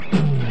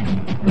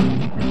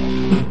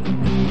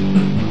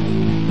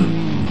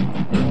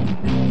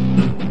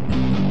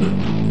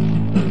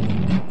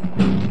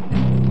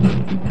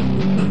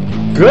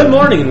Good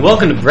morning and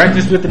welcome to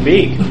Breakfast with the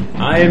Beak.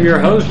 I am your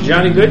host,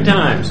 Johnny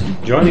Goodtimes.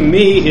 Joining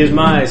me is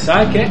my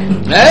sidekick.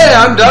 Hey,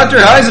 I'm Dr.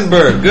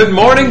 Heisenberg. Good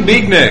morning,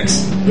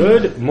 Beaknicks.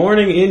 Good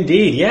morning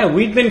indeed. Yeah,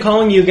 we've been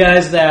calling you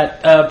guys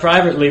that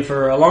privately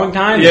for a long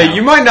time Yeah, now.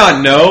 you might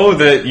not know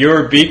that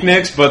you're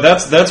Beaknicks, but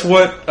that's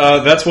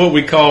what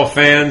we call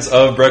fans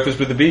of Breakfast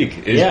with the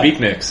Beak, is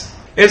Beaknicks.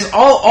 It's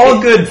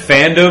all good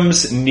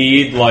fandoms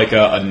need like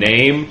a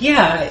name.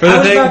 Yeah, for the I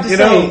was thing, about to you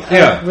say,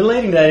 know?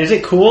 relating to that, is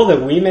it cool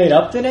that we made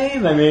up the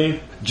name? I mean...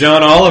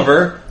 John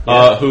Oliver,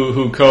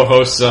 who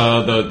co-hosts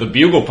the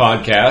Bugle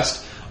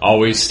podcast,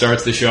 always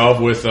starts the show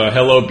off with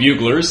 "Hello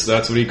Buglers."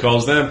 That's what he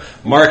calls them.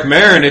 Mark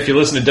Maron, if you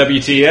listen to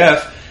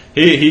WTF,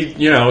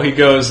 he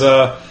goes,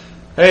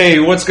 "Hey,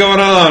 what's going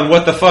on?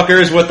 What the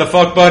fuckers? What the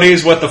fuck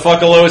buddies? What the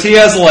fuckalos?" He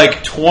has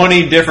like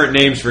 20 different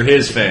names for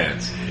his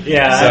fans.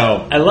 Yeah,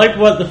 so I like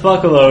what the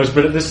fuckalos,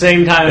 but at the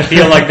same time, I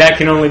feel like that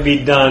can only be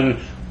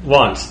done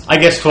once. I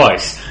guess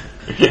twice.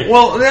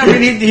 Well, I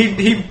mean,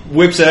 he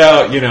whips it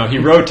out. You know, he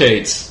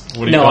rotates.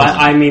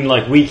 I mean,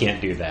 like, we can't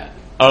do that.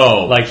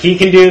 Oh, Like, he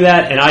can do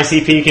that, and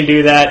ICP can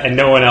do that, and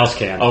no one else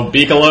can. Oh,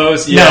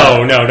 Beakalos?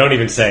 Yeah. No, don't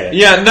even say it.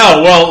 Yeah,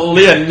 no, well,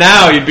 Leah,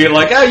 now you'd be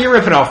like, oh, you're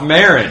ripping off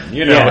Marin.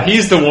 You know, Yeah.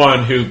 he's the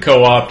one who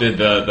co-opted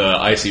the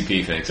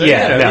ICP thing. So,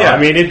 I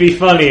mean, it'd be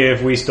funny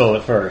if we stole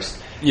it first.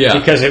 Yeah.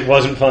 Because it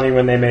wasn't funny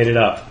when they made it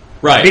up.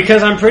 Right.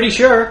 Because I'm pretty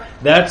sure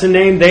that's a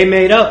name they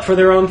made up for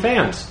their own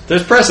fans.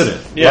 There's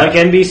precedent. Yeah. Like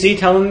NBC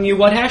telling you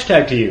what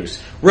hashtag to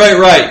use.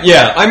 Right,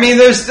 yeah. I mean,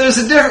 there's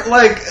a different,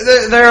 like,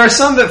 there are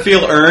some that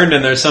feel earned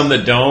and there's some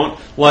that don't.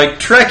 Like,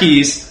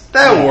 Trekkies,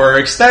 that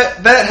works.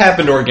 That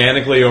happened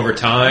organically over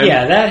time.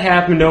 Yeah, that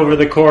happened over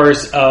the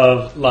course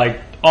of, like,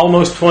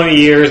 almost 20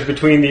 years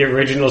between the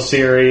original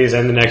series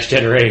and the Next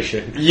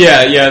Generation.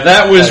 Yeah,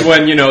 that was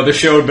when, the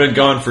show had been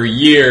gone for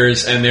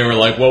years and they were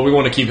like, well, we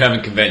want to keep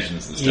having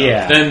conventions and stuff.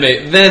 Yeah.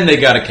 Then they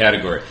got a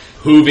category.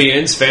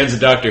 Whovians, fans of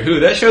Doctor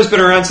Who, that show's been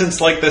around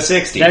since, like, the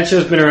 60s. That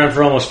show's been around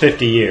for almost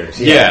 50 years.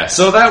 Yeah,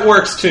 so that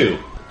works too.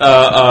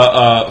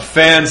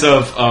 Fans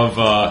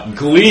of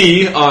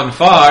Glee on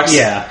Fox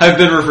have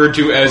been referred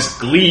to as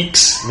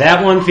Gleeks.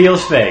 That one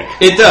feels fake.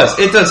 It does.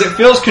 It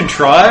feels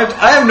contrived.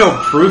 I have no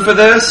proof of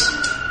this,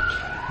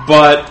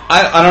 but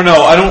I don't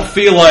know. I don't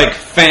feel like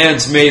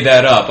fans made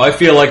that up. I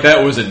feel like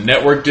that was a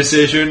network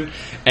decision,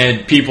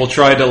 and people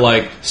tried to,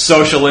 like,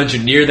 social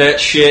engineer that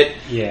shit.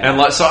 Yeah.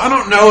 And so I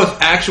don't know if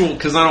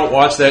because I don't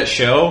watch that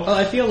show. Well,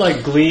 I feel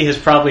like Glee has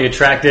probably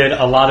attracted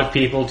a lot of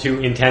people to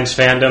intense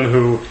fandom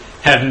who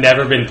have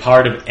never been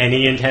part of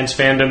any intense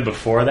fandom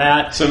before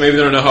that. So maybe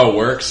they don't know how it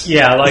works.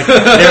 Yeah, like,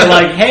 they're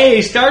like,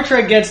 hey, Star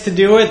Trek gets to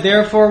do it,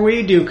 therefore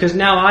we do, because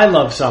now I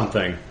love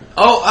something.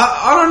 Oh,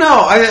 I don't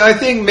know. I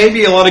think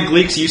maybe a lot of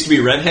Gleeks used to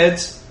be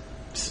redheads.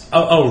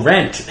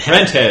 Rent.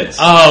 Rentheads.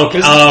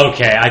 Oh,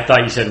 okay. I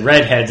thought you said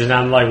redheads, and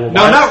I'm like, well,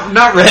 why? No,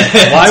 not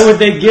redheads. Why would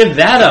they give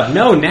that up?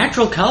 No,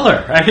 natural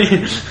color. I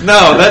mean,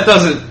 no, that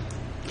doesn't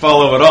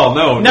follow at all.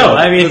 No.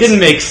 I mean, it didn't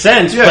make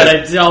sense, but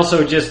it's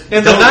also just...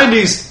 In the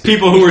 90s,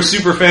 people who were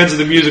super fans of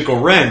the musical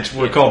Rent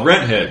were called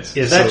rentheads.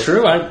 Is that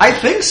true? I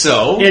think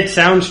so. It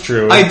sounds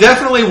true. I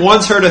definitely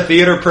once heard a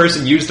theater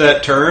person use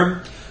that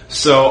term.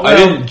 So I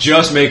didn't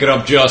just make it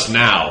up just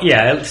now.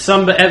 Yeah,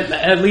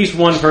 at least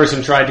one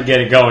person tried to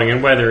get it going,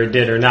 and whether it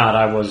did or not,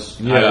 I was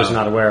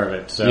not aware of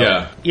it. So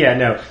no.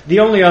 The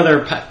only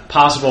other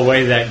possible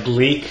way that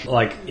Gleek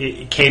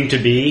it came to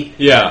be,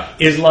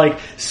 is like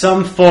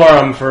some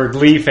forum for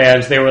Glee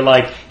fans. They were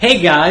like,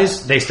 "Hey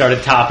guys," they start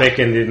a topic,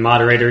 and the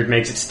moderator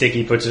makes it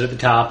sticky, puts it at the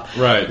top.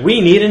 Right. We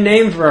need a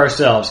name for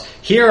ourselves.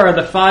 Here are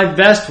the 5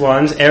 best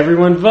ones.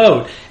 Everyone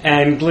vote.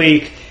 And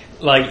Gleek,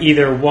 like,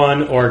 either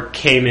won or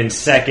came in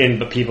second,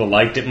 but people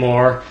liked it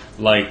more.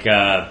 Like,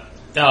 the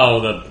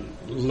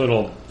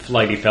little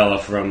flighty fella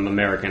from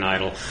American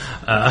Idol.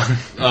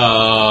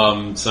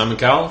 Simon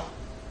Cowell?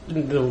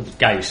 The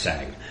guy who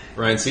sang.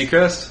 Ryan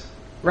Seacrest?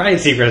 Ryan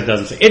Seacrest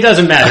doesn't sing. It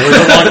doesn't matter.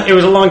 It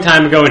was a long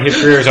time ago, and his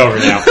career's over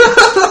now.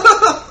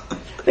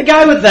 The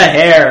guy with the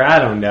hair. I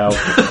don't know.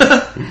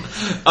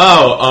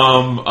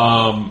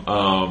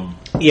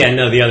 Yeah,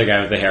 no, the other guy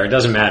with the hair. It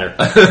doesn't matter.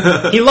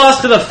 He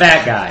lost to the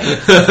fat guy.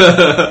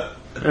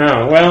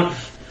 Oh, well.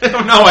 I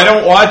don't know. I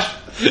don't watch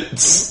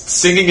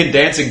singing and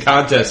dancing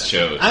contest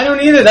shows. I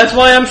don't either. That's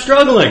why I'm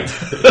struggling.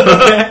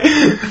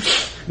 Okay?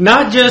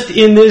 Not just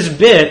in this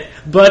bit,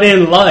 but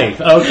in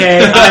life. Okay?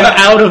 I'm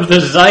out of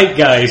the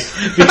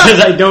zeitgeist because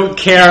I don't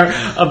care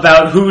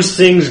about who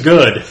sings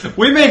good.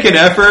 We make an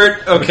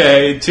effort,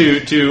 okay,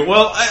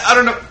 I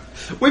don't know.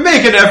 We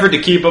make an effort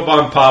to keep up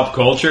on pop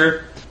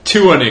culture.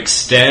 To an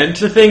extent.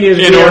 The thing is,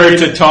 in order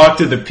to talk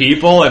to the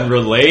people and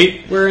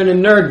relate. We're in a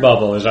nerd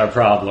bubble is our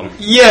problem.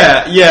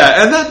 Yeah,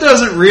 and that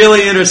doesn't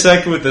really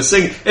intersect with the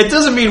singing. It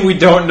doesn't mean we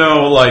don't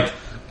know,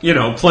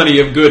 plenty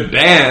of good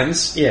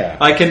bands. Yeah.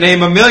 I can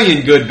name a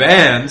million good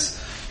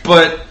bands,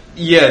 but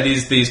yeah,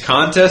 these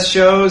contest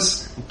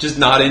shows, just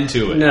not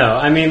into it. No,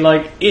 I mean,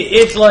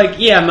 it's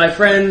my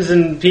friends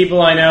and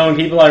people I know and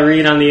people I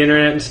read on the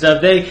internet and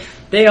stuff,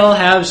 they all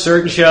have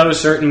certain shows,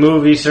 certain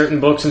movies, certain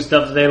books and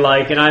stuff that they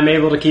like, and I'm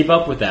able to keep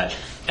up with that.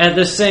 At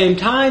the same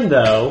time,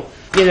 though,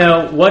 you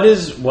know, what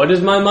is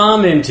my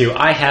mom into?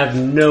 I have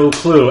no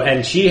clue,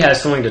 and she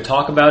has something to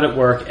talk about at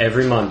work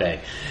every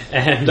Monday.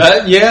 And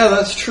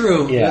that's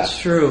true. Yeah. That's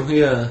true.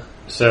 Yeah.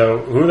 So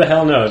who the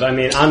hell knows? I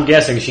mean, I'm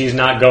guessing she's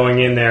not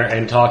going in there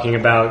and talking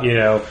about, you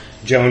know,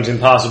 Jones'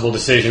 impossible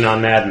decision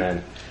on Mad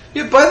Men.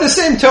 Yeah, by the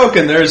same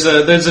token, there's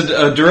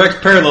a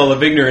direct parallel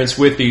of ignorance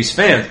with these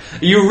fans.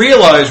 You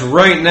realize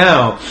right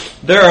now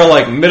there are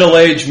like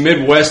middle-aged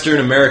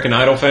Midwestern American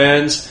Idol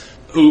fans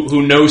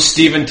who know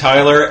Steven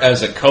Tyler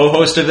as a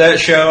co-host of that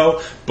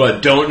show,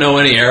 but don't know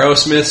any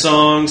Aerosmith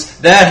songs.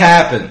 That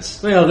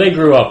happens. Well, they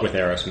grew up with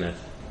Aerosmith.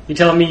 You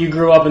telling me you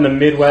grew up in the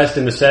Midwest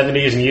in the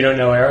 70s and you don't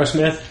know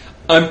Aerosmith?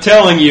 I'm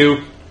telling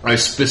you, I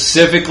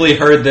specifically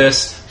heard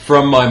this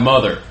from my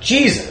mother.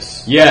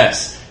 Jesus.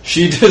 Yes.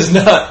 She does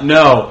not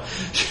know.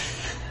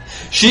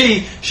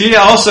 She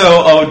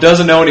also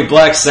doesn't know any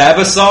Black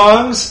Sabbath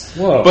songs,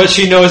 Whoa. But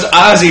she knows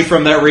Ozzy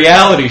from that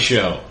reality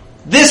show.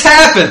 This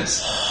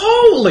happens!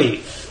 Holy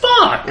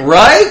fuck!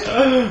 Right?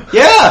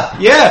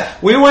 Yeah.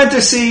 We went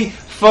to see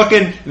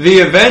fucking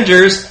The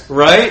Avengers,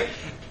 right?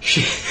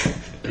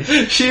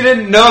 She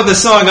didn't know the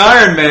song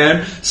Iron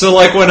Man, so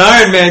like when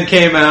Iron Man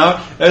came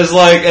out, as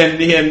like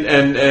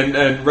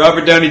and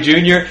Robert Downey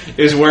Jr.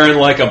 is wearing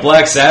like a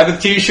Black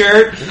Sabbath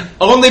t-shirt,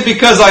 only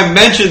because I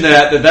mentioned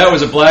that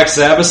was a Black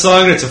Sabbath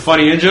song and it's a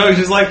funny in-joke.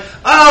 She's like,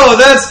 oh,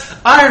 that's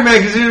Iron Man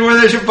because he didn't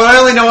wear that shirt, but I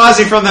only know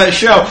Ozzy from that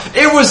show.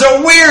 It was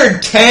a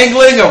weird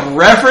tangling of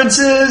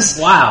references.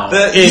 Wow.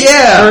 It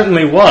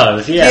certainly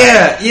was,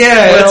 Yeah.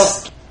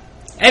 Well,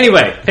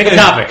 anyway, pick a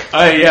topic.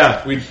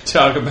 We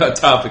talk about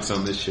topics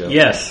on this show.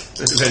 Yes.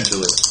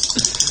 Eventually.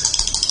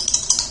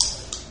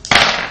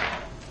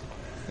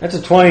 That's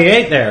a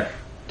 28 there.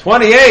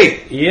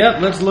 28!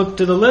 Yep, let's look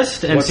to the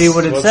list and see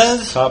what it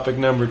says. Topic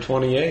number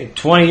 28?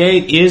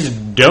 28 is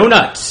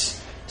donuts.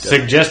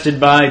 Suggested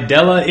by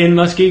Della in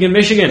Muskegon,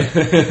 Michigan.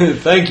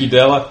 Thank you,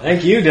 Della.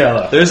 Thank you,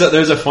 Della. There's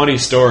a funny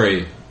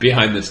story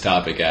behind this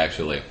topic,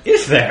 actually.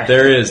 Is there?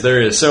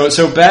 There is.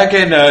 So back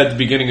in the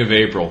beginning of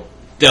April,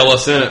 Della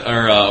sent,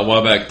 a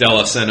while back,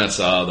 Della sent us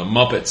the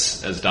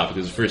Muppets as a topic.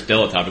 It was the first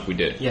Della topic we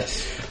did.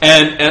 Yes.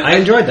 And I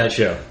enjoyed that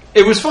show.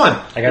 It was fun.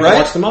 I got to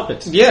watch the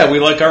Muppets. Yeah, we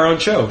like our own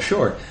show,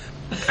 sure.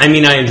 I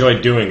mean, I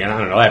enjoyed doing it. I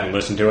don't know. I haven't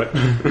listened to it.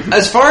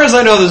 As far as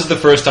I know, this is the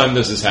first time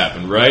this has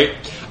happened, right?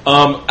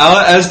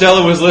 As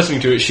Della was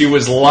listening to it, she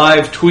was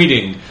live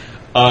tweeting,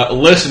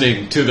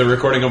 listening to the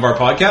recording of our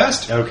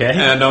podcast. Okay.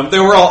 And they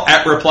were all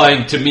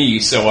replying to me,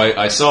 so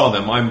I saw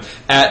them. I'm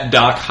at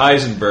Doc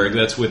Heisenberg,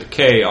 that's with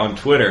K on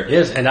Twitter.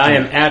 Yes, and I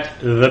am at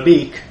The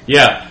Beak.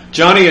 Yeah.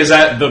 Johnny is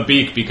at The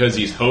Beak because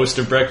he's host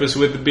of Breakfast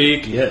with the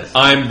Beak. Yes.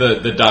 I'm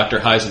the Dr.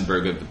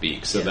 Heisenberg of The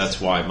Beak, so that's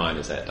why mine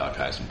is at Doc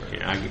Heisenberg.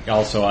 Yeah, I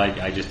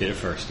just did it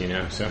first, so.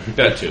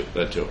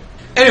 That too.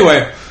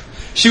 Anyway,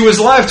 she was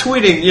live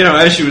tweeting,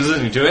 as she was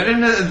listening to it,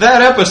 and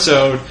that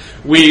episode,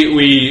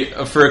 we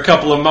for a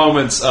couple of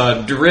moments,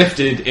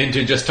 drifted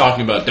into just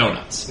talking about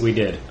donuts. We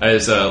did.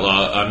 As an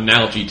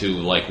analogy to,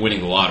 like, winning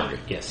the lottery.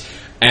 Yes.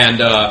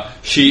 And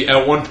she,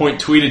 at one point,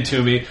 tweeted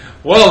to me,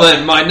 well,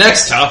 then, my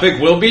next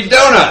topic will be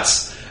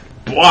donuts!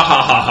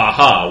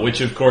 Bwahahaha, which,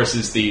 of course,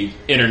 is the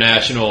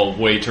international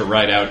way to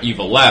write out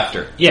evil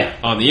laughter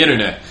on the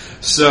internet.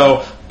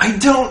 So, I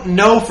don't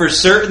know for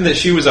certain that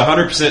she was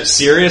 100%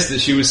 serious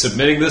that she was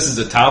submitting this as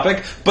a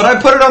topic, but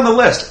I put it on the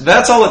list.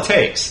 That's all it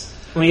takes.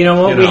 Well, you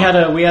know what? We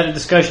had a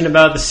discussion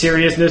about the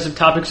seriousness of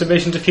topic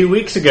submissions a few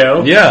weeks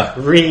ago. Yeah.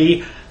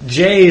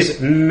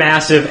 Jay's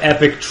massive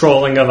epic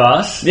trolling of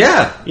us.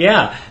 Yeah.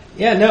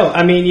 Yeah, no,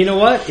 I mean, you know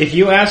what? If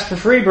you ask for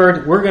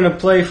Freebird, we're going to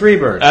play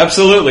Freebird.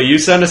 Absolutely. You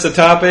send us a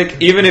topic,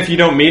 even if you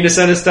don't mean to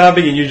send us a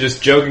topic and you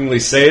just jokingly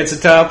say it's a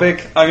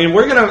topic, I mean,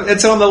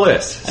 it's on the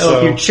list. I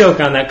hope you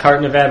choke on that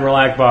carton of Admiral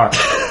Akbar.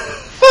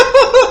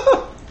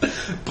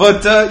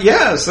 But,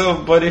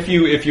 but if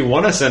you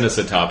want to send us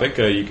a topic,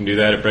 you can do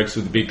that at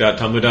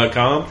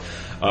breakfastwiththebeak.tumblr.com.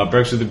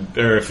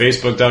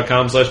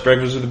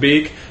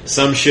 Facebook.com/breakfastwiththebeak,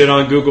 some shit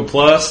on Google+,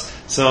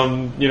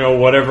 some,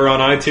 whatever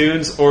on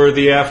iTunes, or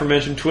the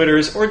aforementioned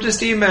Twitters, or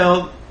just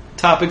email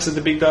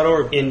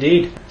topics@thebeak.org.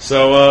 Indeed.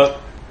 So,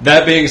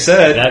 that being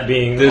said,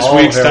 this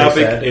week's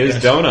topic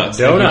is donuts.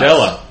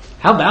 Donuts.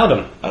 How about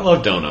them? I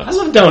love donuts. I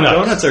love donuts.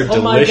 Donuts are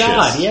delicious. Oh my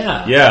God,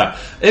 yeah. Yeah.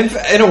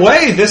 In a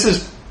way, this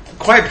is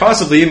quite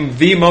possibly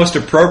the most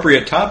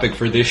appropriate topic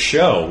for this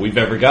show we've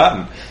ever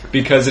gotten.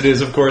 Because it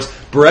is, of course,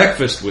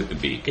 breakfast with the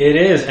Beak. It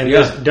is, and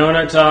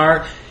donuts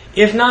are,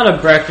 if not a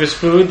breakfast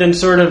food, then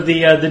sort of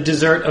the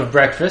dessert of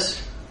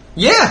breakfast.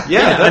 Yeah,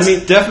 that's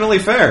definitely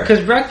fair.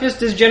 Because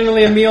breakfast is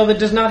generally a meal that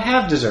does not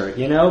have dessert,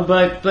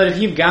 But if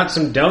you've got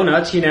some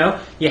donuts, you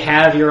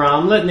have your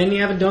omelet, and then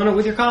you have a donut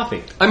with your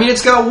coffee. I mean,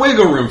 it's got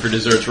wiggle room for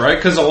desserts, right?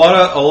 Because a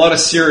lot of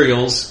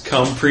cereals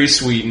come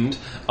pre-sweetened.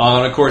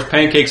 And, of course,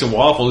 pancakes and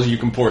waffles, you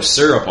can pour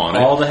syrup on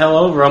it. All the hell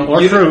over them.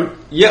 Or fruit.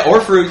 Yeah,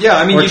 or fruit. Yeah,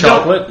 I mean, or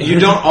chocolate. You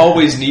don't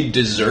always need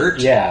dessert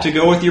to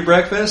go with your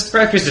breakfast.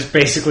 Breakfast is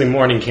basically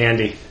morning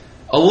candy.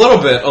 A little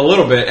bit.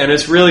 And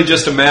it's really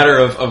just a matter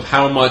of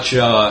how much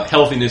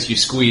healthiness you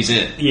squeeze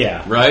in.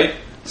 Yeah. Right?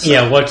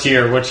 So, what's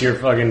your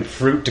fucking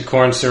fruit to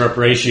corn syrup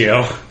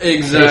ratio?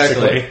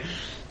 Exactly. Basically.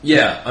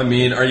 Yeah, I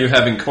mean, are you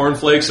having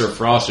cornflakes or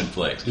Frosted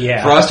Flakes?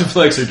 Yeah. Frosted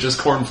Flakes are just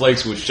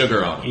cornflakes with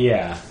sugar on them.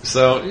 Yeah.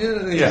 So,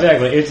 yeah.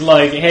 Exactly. It's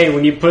like, hey,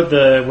 when you put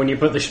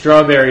the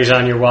strawberries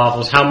on your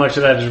waffles, how much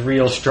of that is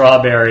real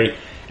strawberry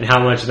and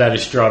how much of that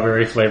is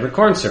strawberry flavored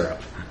corn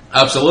syrup?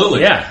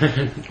 Absolutely.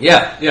 Yeah.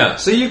 Yeah.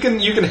 So you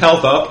can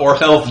health up or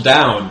health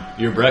down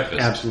your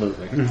breakfast.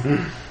 Absolutely.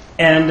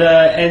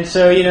 And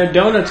so,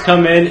 donuts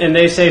come in and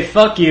they say,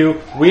 fuck you,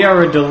 we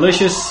are a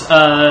delicious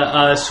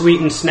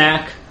sweetened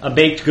snack, a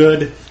baked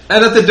good.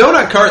 And at the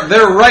donut cart,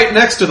 they're right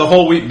next to the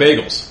whole wheat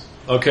bagels.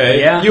 Okay?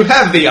 Yeah. You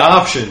have the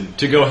option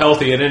to go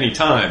healthy at any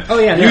time. Oh,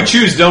 yeah. You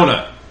choose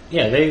donut.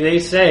 Yeah, they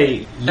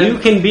say, you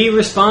can be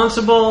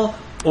responsible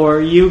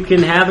or you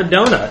can have a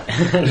donut.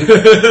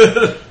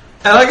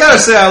 And I gotta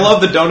say, I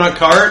love the donut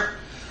cart.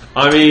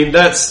 I mean,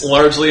 that's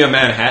largely a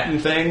Manhattan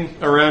thing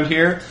around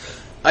here.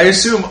 I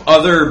assume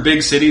other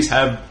big cities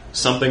have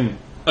something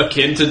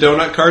akin to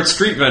donut carts.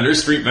 Street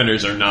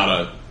vendors are not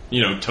a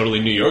totally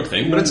New York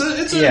thing, but it's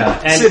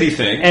a city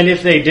thing. And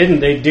if they didn't,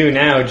 they do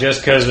now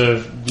just because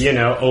of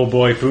oh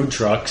boy food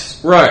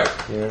trucks. Right.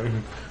 Yeah.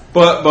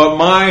 But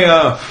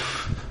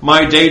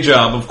my day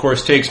job, of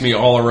course, takes me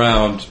all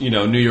around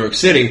New York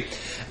City.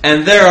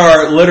 And there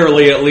are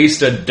literally at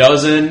least a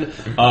dozen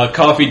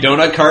coffee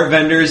donut cart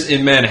vendors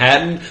in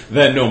Manhattan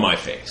that know my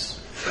face.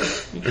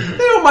 They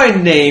know my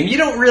name. You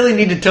don't really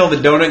need to tell the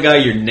donut guy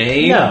your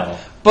name. No.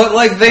 But,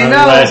 they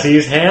know. Unless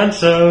he's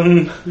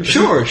handsome.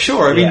 Sure.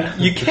 I mean,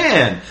 you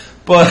can.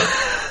 But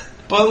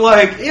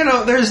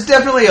there's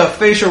definitely a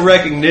facial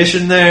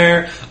recognition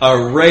there. A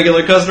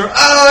regular customer.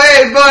 Oh,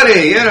 hey,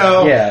 buddy.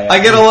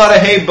 I get a lot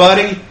of, hey,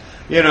 buddy.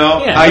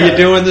 How you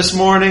doing this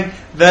morning?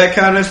 That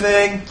kind of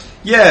thing.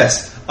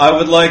 Yes. I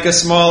would like a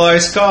small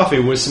iced coffee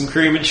with some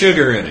cream and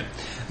sugar in it.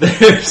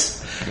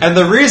 And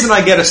the reason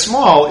I get a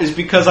small is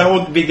because I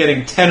will be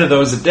getting 10 of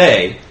those a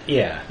day.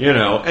 Yeah.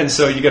 And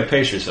so you got to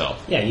pace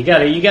yourself. Yeah, you got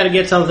to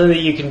get something that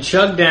you can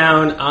chug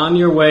down on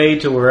your way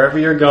to wherever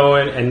you're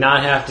going and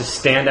not have to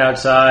stand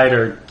outside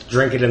or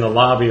drink it in the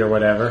lobby or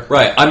whatever.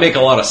 Right. I make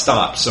a lot of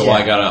stops, so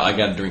I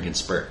gotta drink in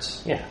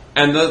spurts. Yeah.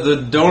 And the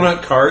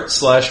donut cart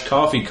 /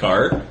 coffee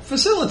cart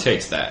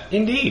facilitates that.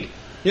 Indeed.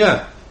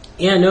 Yeah.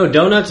 Yeah, no,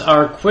 donuts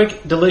are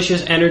quick,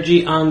 delicious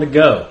energy on the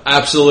go.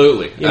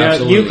 Absolutely.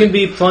 You can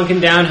be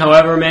plunking down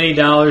however many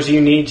dollars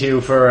you need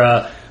to for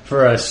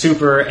a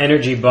super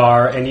energy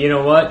bar, and you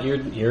know what?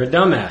 You're a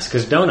dumbass,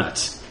 because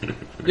donuts.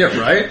 Yeah,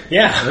 right?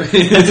 Yeah,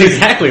 that's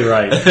exactly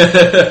right.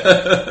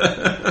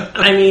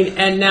 I mean,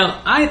 and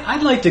now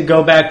I'd like to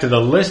go back to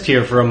the list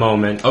here for a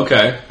moment.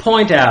 Okay.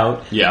 Point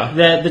out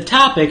that the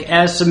topic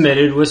as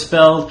submitted was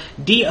spelled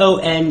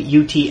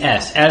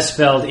DONUTS, as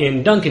spelled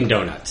in Dunkin'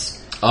 Donuts.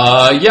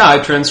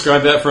 I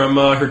transcribed that from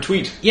her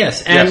tweet.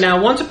 Yes, and now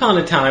once upon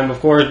a time,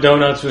 of course,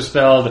 donuts was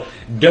spelled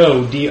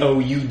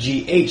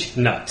DOUGH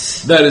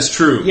nuts. That is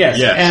true. Yes.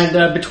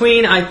 And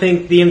between, I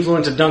think, the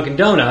influence of Dunkin'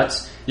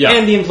 Donuts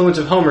and the influence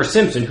of Homer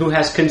Simpson, who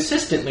has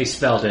consistently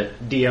spelled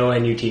it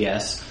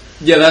DONUTS.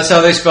 Yeah, that's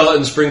how they spell it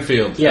in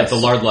Springfield. Yes. At the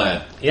Lard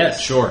Lad.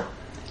 Yes. Sure.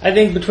 I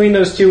think between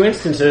those two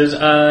instances,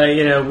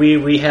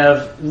 we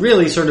have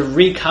really sort of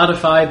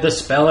recodified the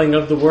spelling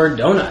of the word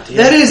donut.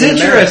 That is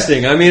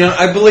interesting. I mean,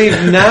 I believe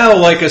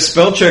now, a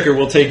spell checker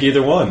will take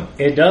either one.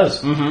 It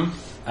does. Mm-hmm.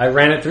 I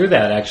ran it through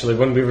that, actually.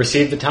 When we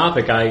received the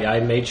topic, I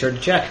made sure to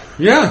check.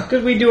 Yeah.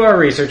 Because we do our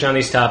research on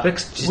these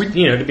topics, just,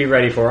 to be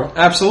ready for them.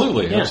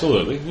 Absolutely.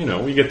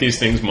 We get these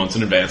things months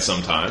in advance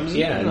sometimes.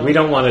 Yeah, and we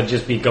don't want to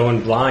just be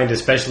going blind,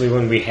 especially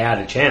when we had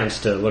a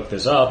chance to look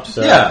this up.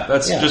 So,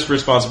 that's just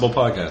responsible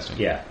podcasting.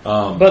 Yeah.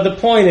 But the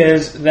point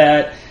is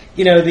that,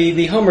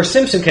 the Homer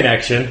Simpson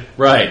connection...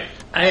 Right.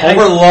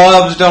 Homer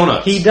loves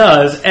donuts. He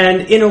does,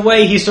 and in a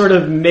way he sort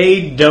of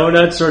made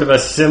donuts sort of a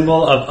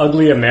symbol of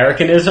ugly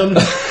Americanism.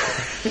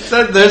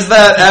 There's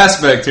that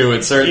aspect to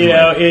it, certainly.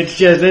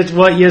 It's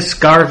what you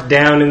scarf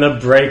down in the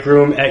break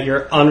room at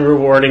your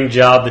unrewarding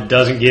job that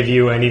doesn't give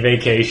you any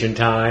vacation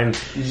time.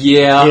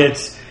 Yeah.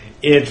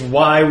 It's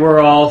why we're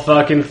all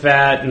fucking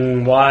fat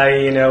and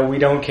why, we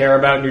don't care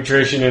about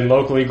nutrition and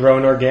locally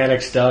grown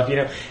organic stuff, Right.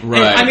 And,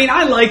 I mean,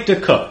 I like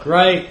to cook,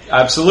 right?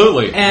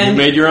 Absolutely. And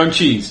you made your own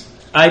cheese.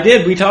 I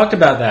did. We talked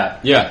about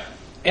that. Yeah.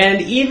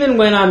 And even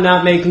when I'm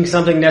not making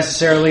something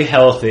necessarily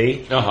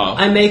healthy,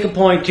 I make a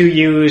point to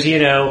use,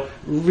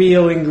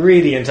 real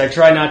ingredients. I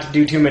try not to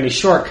do too many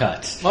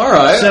shortcuts. All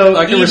right. So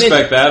I can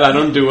respect that. I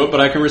don't do it, but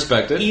I can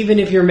respect it. Even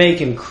if you're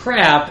making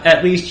crap,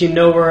 at least you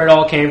know where it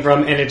all came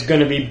from, and it's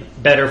going to be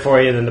better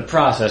for you than the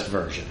processed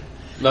version.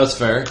 That's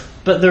fair.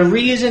 But the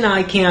reason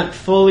I can't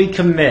fully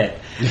commit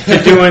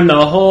to doing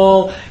the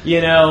whole,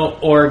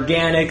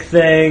 organic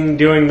thing,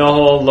 doing the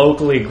whole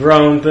locally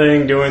grown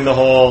thing, doing the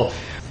whole...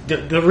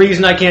 The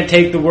reason I can't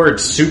take the word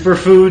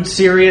superfood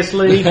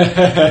seriously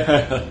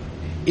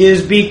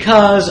is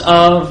because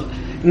of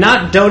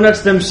not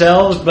donuts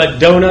themselves, but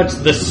donuts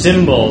the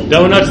symbol.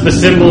 Donuts the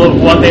symbol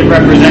of what they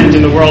represent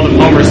in the world of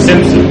Homer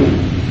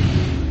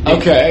Simpson.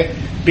 Okay.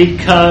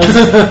 Because,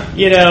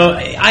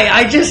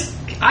 I just...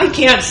 I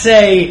can't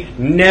say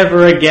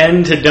never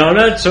again to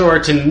donuts or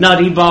to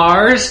nutty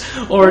bars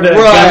or to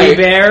gummy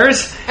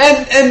bears.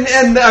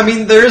 And I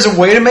mean, there is a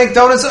way to make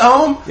donuts at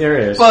home. There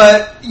is.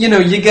 But, you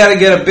got to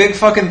get a big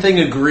fucking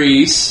thing of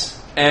grease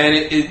and,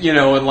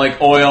 and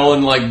like oil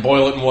and like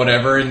boil it and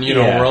whatever and,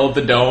 roll up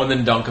the dough and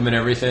then dunk them and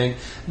everything.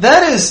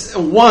 That is,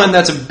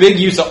 that's a big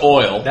use of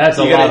oil. That's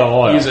a lot of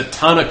oil. Use a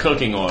ton of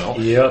cooking oil.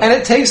 Yep. And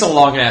it takes a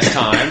long ass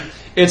time.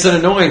 It's an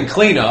annoying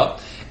cleanup.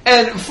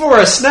 And for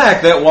a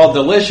snack that, while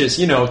delicious,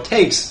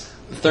 takes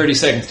 30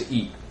 seconds to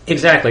eat.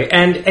 Exactly.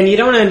 And you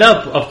don't end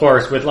up, of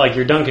course, with like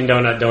your Dunkin'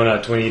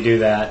 donuts when you do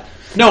that.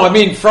 No, I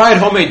mean, fried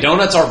homemade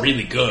donuts are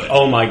really good.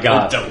 Oh my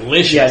God. They're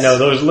delicious. Yeah, no,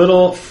 those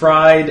little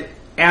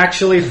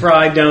actually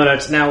fried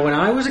donuts. Now, when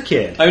I was a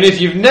kid... I mean, if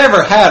you've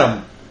never had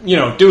them,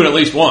 do it at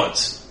least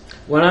once.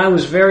 When I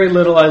was very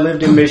little, I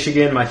lived in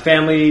Michigan. Much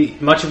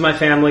of my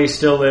family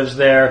still lives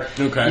there.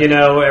 Okay.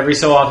 Every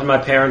so often my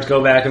parents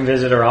go back and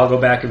visit, or I'll go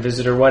back and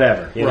visit, or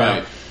whatever.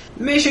 Right.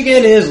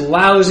 Michigan is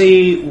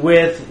lousy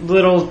with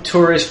little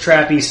tourist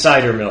trappy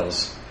cider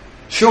mills.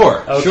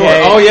 Sure. Okay. Sure.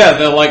 Oh yeah,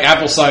 the like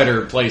apple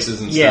cider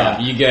places and stuff.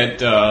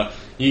 Yeah.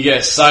 You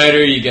get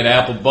cider, you get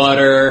apple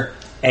butter.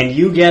 And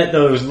you get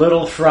those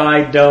little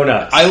fried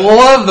donuts. I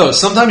love those.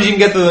 Sometimes you can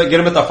get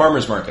them at the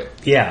farmer's market.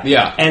 Yeah.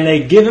 Yeah. And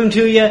they give them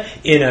to you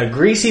in a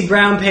greasy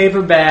brown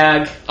paper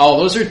bag. Oh,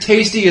 those are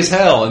tasty as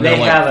hell. And they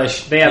have a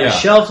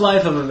shelf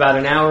life of about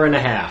an hour and a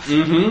half.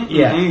 Mm-hmm.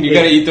 Yeah. Mm-hmm. You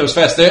got to eat those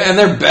fast.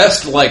 They're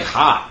best like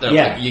hot.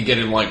 You get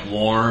them like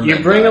warm. You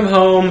bring them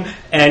home,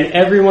 and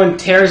everyone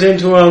tears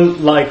into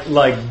them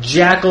like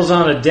jackals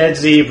on a dead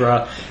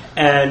zebra,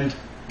 and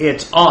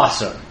it's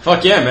awesome.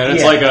 Fuck yeah, man.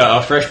 It's like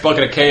a fresh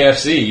bucket of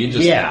KFC. You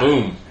just,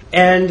 boom.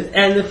 And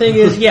the thing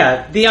is,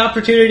 the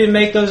opportunity to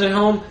make those at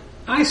home,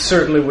 I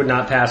certainly would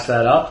not pass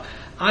that up.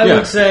 I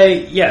would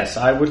say, yes,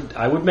 I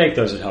would make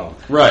those at home.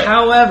 Right.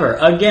 However,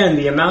 again,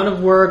 the amount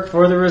of work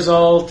for the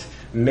result,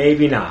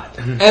 maybe not.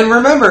 And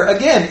remember,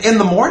 again, in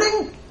the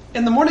morning,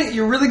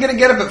 you're really going to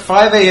get up at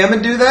 5 a.m.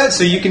 and do that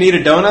so you can eat a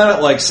donut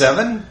at like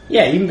 7?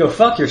 Yeah, you can go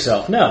fuck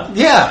yourself. No.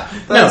 Yeah.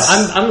 No,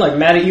 I'm like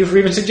mad at you for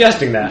even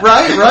suggesting that.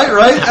 Right.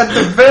 At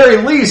the very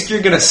least,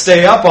 you're going to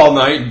stay up all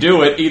night,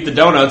 do it, eat the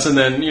donuts, and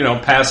then,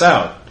 pass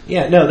out.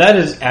 Yeah, no, that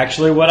is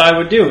actually what I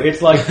would do.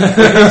 It's like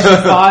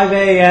it's 5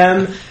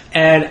 a.m.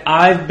 and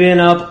I've been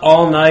up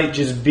all night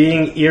just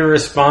being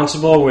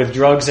irresponsible with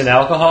drugs and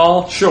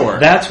alcohol. Sure.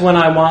 That's when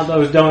I want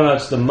those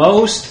donuts the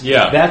most.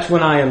 Yeah. That's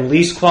when I am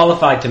least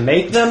qualified to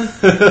make them.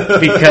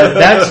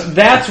 Because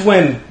that's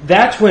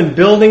when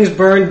buildings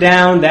burn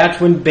down,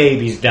 that's when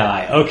babies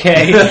die,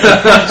 okay?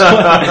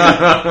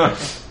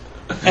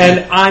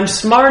 And I'm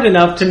smart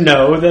enough to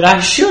know that I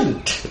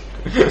shouldn't.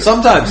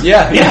 Sometimes,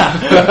 yeah.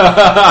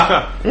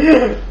 Yeah.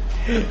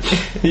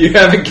 You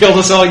haven't killed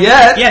us all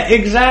yet. Yeah,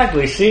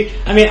 exactly. See,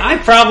 I mean, I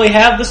probably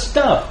have the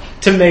stuff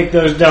to make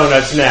those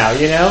donuts now,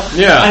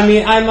 Yeah. I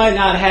mean, I might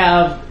not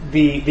have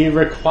the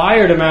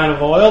required amount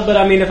of oil, but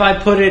I mean, if I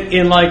put it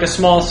in like a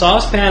small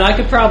saucepan, I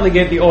could probably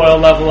get the oil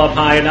level up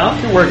high enough.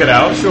 You can work it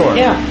out, sure.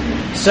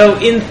 Yeah. So,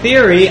 in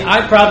theory,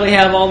 I probably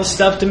have all the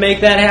stuff to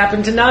make that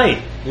happen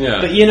tonight.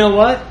 Yeah. But you know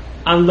what?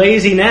 I'm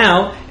lazy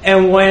now,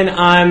 and when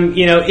I'm,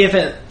 if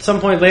at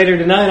some point later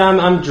tonight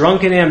I'm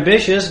drunk and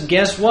ambitious,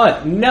 guess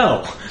what?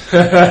 No.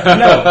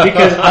 No,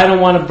 because I don't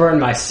want to burn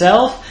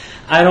myself.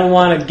 I don't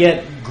want to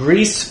get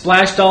grease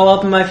splashed all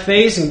up in my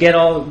face and get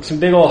some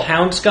big old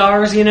hound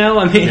scars, I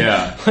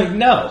mean,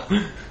 no.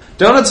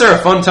 Donuts are a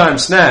fun time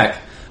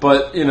snack,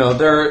 but,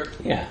 they're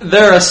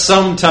a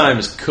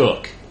sometimes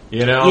cook,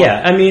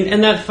 Yeah, I mean,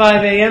 and that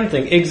 5 a.m.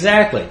 thing,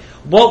 exactly.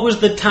 What was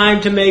the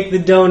time to make the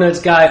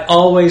donuts guy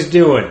always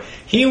doing?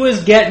 He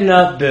was getting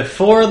up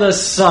before the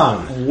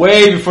sun.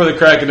 Way before the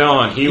crack of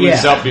dawn. He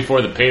was up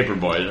before the paper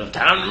boy.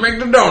 Time to make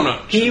the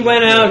donuts. He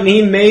went out and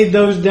he made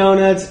those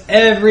donuts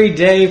every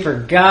day for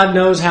God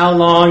knows how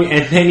long,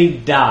 and then he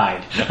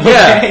died. Okay?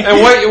 Yeah,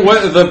 and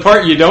what the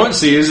part you don't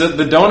see is that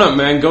the donut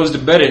man goes to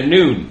bed at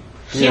noon.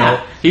 You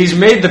know, he's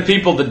made the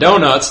people the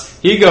donuts.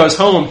 He goes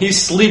home. He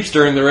sleeps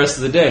during the rest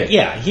of the day.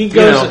 Yeah, he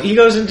goes. He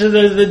goes into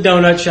the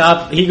donut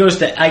shop. He goes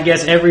to, I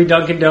guess, every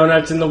Dunkin'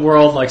 Donuts in the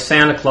world, like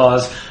Santa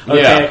Claus.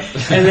 Okay,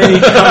 and then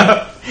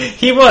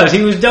he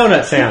was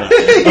Donut Santa.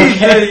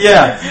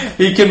 Okay?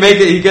 He can make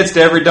it. He gets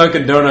to every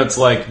Dunkin' Donuts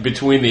like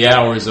between the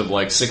hours of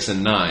like 6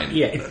 and 9.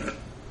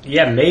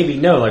 Yeah, maybe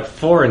no, like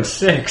 4 and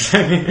 6.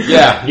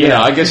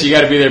 I guess you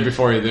got to be there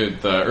before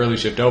the early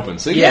shift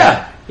opens. So,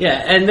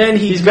 and then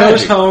he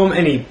goes home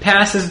and he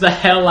passes the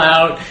hell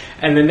out,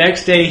 and the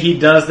next day he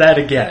does that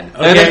again.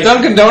 Okay? And if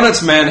Dunkin'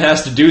 Donuts man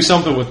has to do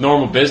something with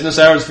normal business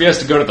hours, if he has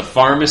to go to the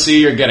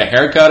pharmacy or get a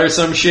haircut or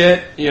some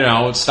shit,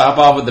 stop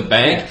off at the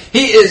bank,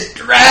 he is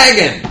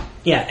dragging.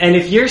 Yeah, and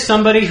if you're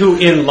somebody who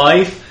in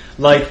life,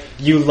 like,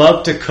 you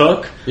love to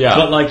cook,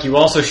 but, like, you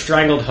also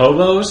strangled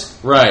hobos.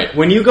 Right.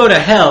 When you go to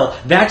hell,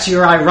 that's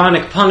your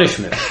ironic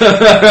punishment.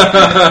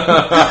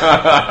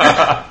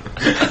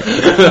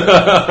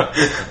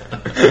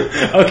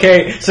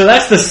 Okay, so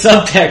that's the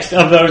subtext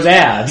of those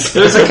ads.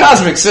 There's a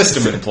cosmic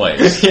system in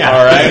place. Yeah,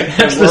 all right.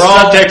 That's the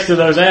subtext of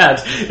those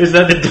ads. Is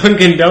that the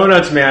Dunkin'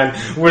 Donuts man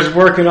was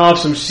working off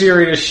some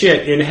serious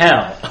shit in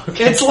hell.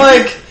 Okay? It's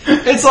like.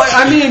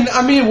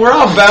 I mean, we're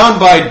all bound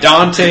by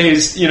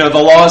Dante's, the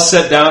laws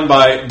set down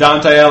by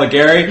Dante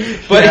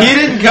Alighieri, but he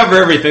didn't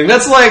cover everything.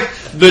 That's like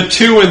the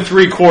 2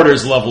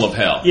 3/4 level of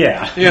hell.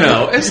 Yeah.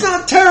 It's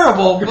not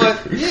terrible,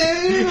 but,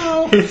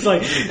 It's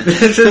like,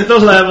 this is the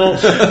level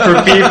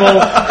for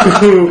people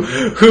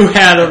who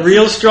had a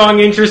real strong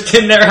interest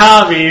in their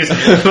hobbies,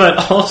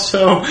 but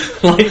also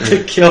like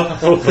to kill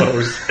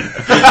hobos.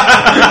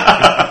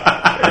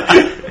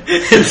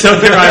 And so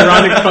their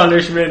ironic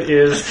punishment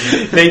is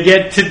they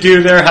get to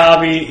do their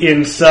hobby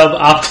in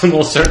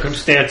suboptimal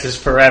circumstances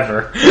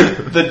forever.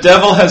 The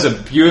devil has a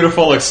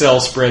beautiful Excel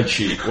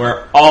spreadsheet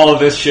where all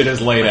of this shit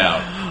is laid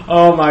out.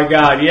 Oh my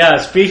god, yeah,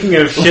 speaking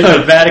of shit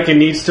the Vatican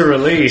needs to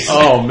release.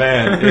 Oh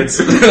man,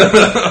 it's...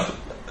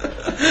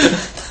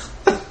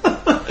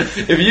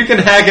 If you can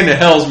hack into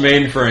hell's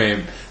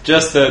mainframe...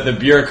 Just the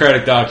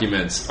bureaucratic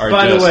documents are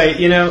By the way,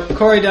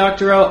 Cory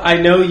Doctorow, I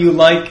know you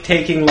like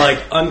taking,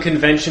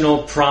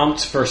 unconventional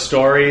prompts for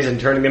stories and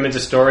turning them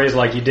into stories,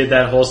 like you did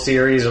that whole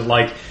series of,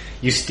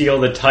 you steal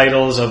the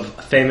titles of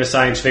famous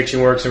science fiction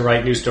works and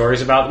write new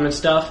stories about them and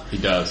stuff. He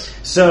does.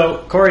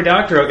 So, Cory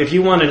Doctorow, if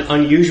you want an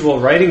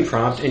unusual writing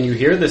prompt and you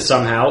hear this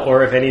somehow,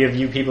 or if any of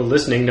you people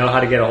listening know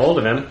how to get a hold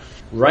of him,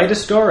 write a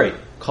story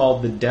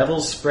called The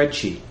Devil's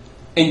Spreadsheet.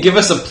 And give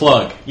us a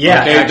plug.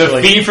 Yeah, okay?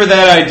 The fee for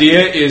that idea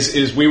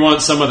is we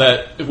want some of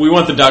that. We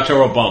want the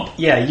doctoral bump.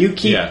 Yeah, you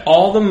keep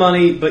all the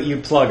money, but you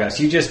plug us.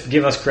 You just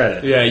give us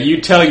credit. Yeah,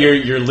 you tell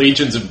your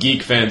legions of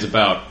geek fans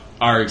about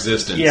our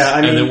existence. Yeah,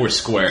 and then we're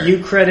square.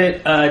 You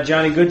credit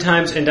Johnny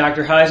Goodtimes and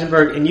Dr.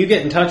 Heisenberg, and you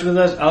get in touch with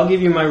us. I'll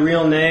give you my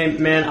real name,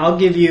 man. I'll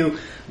give you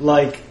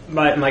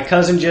my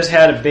cousin just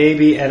had a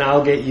baby, and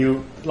I'll get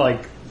you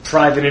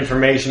private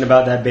information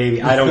about that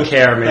baby. I don't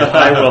care, man.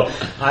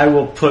 I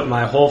will put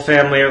my whole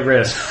family at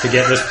risk to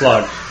get this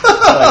plug.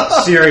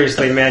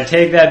 Seriously, man,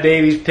 take that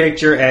baby's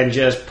picture and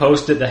just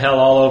post it the hell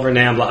all over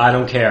NAMBLA. I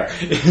don't care.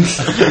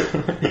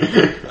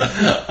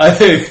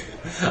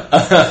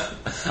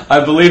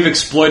 I believe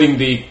exploiting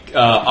the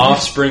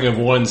offspring of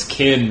one's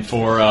kin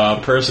for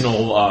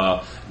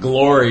personal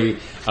glory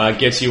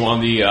gets you on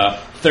the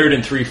 3rd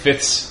and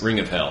 3/5 ring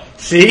of hell.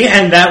 See,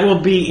 and that will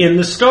be in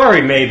the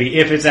story, maybe,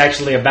 if it's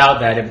actually about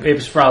that.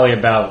 It's probably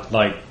about,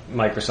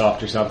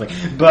 Microsoft or something.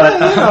 But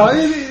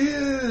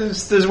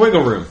there's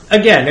wiggle room.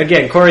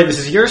 Again, Cory, this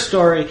is your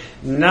story,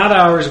 not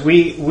ours.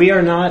 We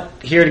are not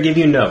here to give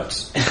you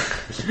notes.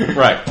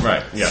 Right,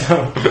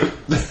 yeah.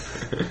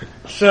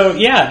 So,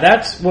 yeah,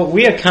 that's what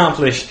we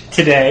accomplished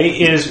today,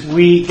 is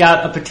we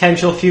got a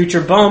potential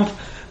future bump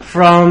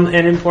from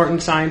an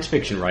important science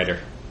fiction writer.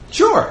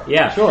 Sure.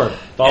 Yeah. Sure.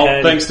 All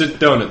thanks to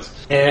donuts.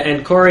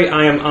 And Cory,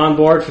 I am on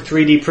board for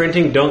 3D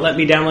printing. Don't let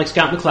me down like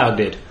Scott McCloud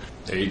did.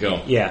 There you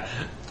go. Yeah.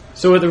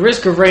 So with the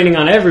risk of raining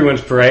on everyone's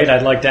parade,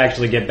 I'd like to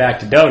actually get back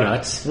to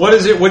donuts. What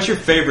is it? What's your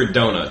favorite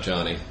donut,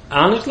 Johnny?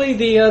 Honestly,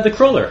 the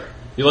cruller.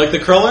 You like the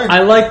cruller?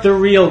 I like the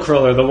real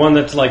cruller, the one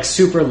that's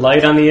super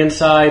light on the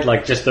inside,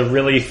 just the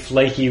really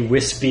flaky,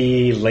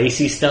 wispy,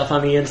 lacy stuff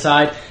on the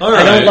inside. All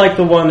right. I don't like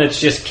the one that's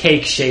just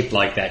cake shaped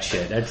like that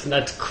shit.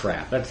 That's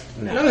crap. That's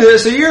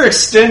So you're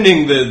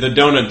extending the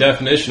donut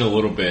definition a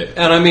little bit,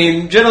 and I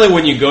mean, generally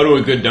when you go to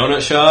a good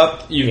donut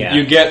shop,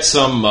 you get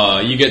some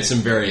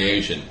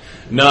variation,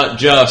 not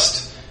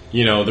just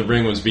the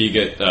ring ones, but you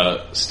get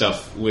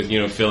stuff with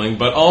filling,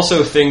 but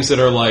also things that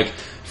are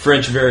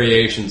French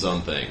variations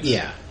on things.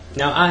 Yeah.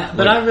 Now, I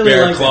really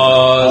bear like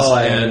claws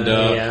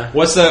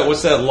what's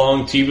that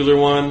long tubular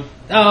one?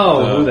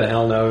 Oh, who the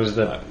hell knows?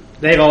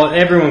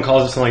 Everyone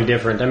calls it something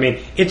different. I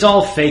mean, it's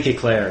all fake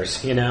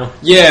eclairs, Yeah.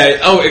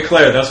 Oh,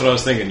 eclair. That's what I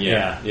was thinking.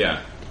 Yeah.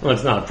 Well,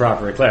 it's not a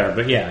proper eclair,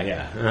 but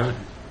yeah. Uh-huh.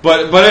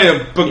 But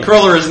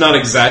cruller is not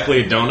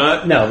exactly a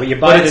donut. No, but you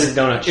buy it at a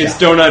donut shop. It's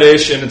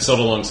donut-ish, and it's sold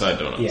alongside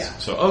donuts. Yeah.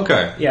 So,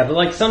 okay. Yeah,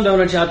 but some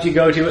donut shops you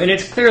go to, and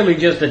it's clearly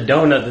just a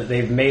donut that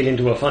they've made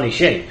into a funny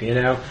shape,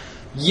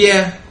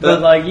 Yeah. But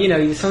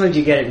sometimes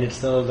you get it and it's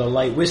the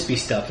light wispy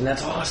stuff, and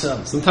that's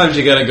awesome. Sometimes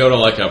you gotta go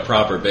to a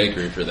proper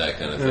bakery for that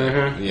kind of thing.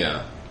 Mm-hmm.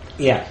 Yeah.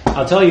 Yeah.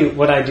 I'll tell you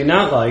what I do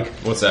not like.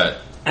 What's that?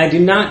 I do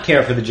not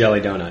care for the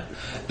jelly donut.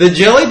 The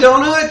jelly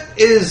donut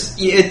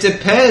it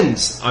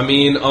depends. I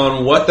mean,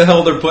 on what the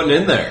hell they're putting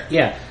in there.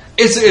 Yeah.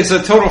 It's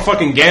a total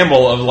fucking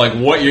gamble of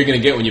what you're gonna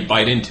get when you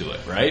bite into it,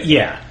 right?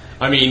 Yeah.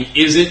 I mean,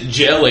 is it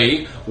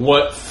jelly?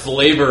 What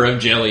flavor of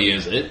jelly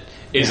is it?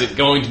 Is it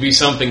going to be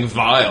something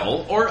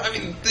vile? Or, I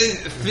mean,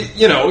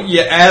 you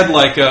add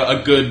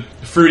a good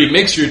fruity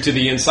mixture to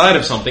the inside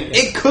of something.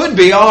 It could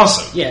be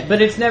awesome. Yeah,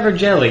 but it's never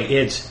jelly.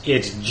 It's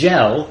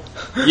gel.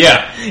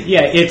 Yeah.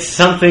 Yeah, it's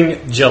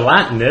something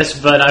gelatinous,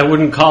 but I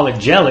wouldn't call it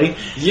jelly.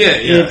 Yeah.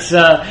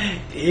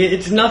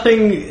 It's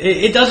nothing.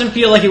 It doesn't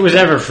feel like it was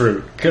ever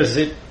fruit, because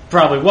it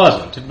probably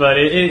wasn't. But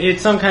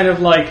it's some kind of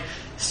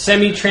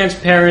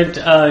semi-transparent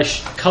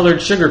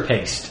colored sugar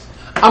paste.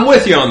 I'm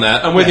with you on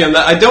that.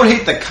 I don't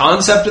hate the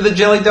concept of the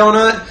jelly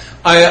donut.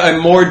 I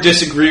more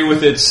disagree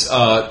with its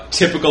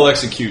typical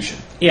execution.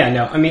 Yeah,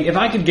 no. I mean, if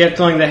I could get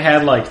something that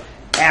had like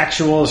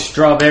actual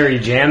strawberry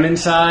jam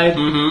inside,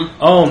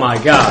 oh my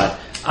god,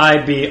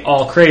 I'd be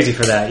all crazy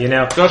for that. You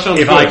know,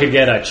 if I could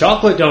get a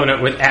chocolate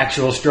donut with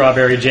actual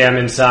strawberry jam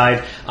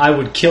inside, I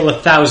would kill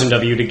 1,000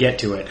 of you to get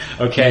to it.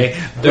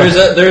 Okay,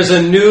 there's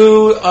a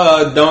new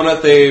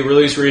donut they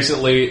released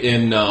recently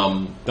in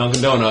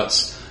Dunkin'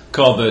 Donuts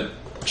called the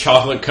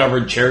chocolate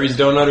covered cherries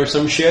donut or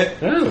some shit.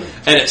 Oh.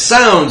 And it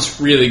sounds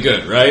really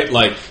good, right?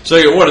 Like,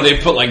 so what do they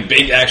put, like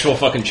big actual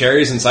fucking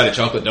cherries inside a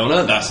chocolate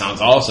donut? That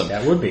sounds awesome.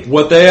 That would be.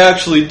 What they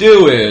actually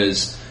do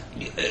is,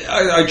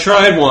 I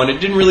tried one. It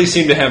didn't really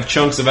seem to have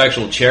chunks of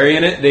actual cherry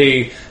in it.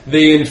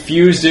 They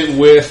infused it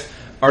with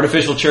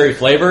artificial cherry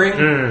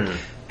flavoring.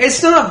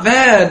 It's not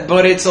bad,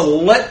 but it's a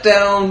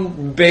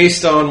letdown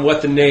based on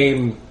what the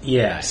name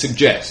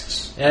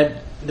suggests.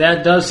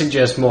 That does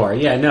suggest more.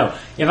 Yeah, no.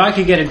 If I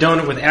could get a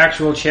donut with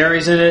actual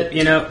cherries in it,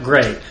 you know,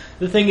 great.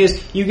 The thing is,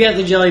 you get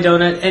the jelly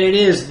donut, and it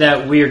is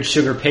that weird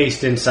sugar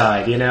paste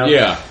inside, you know?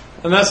 Yeah,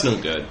 and that's no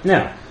good.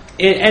 No.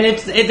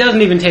 It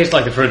doesn't even taste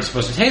like the fruit it's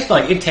supposed to taste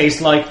like. It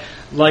tastes like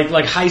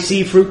high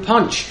C fruit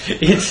punch.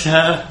 It's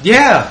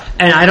yeah,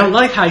 and I don't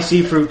like high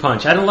C fruit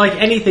punch. I don't like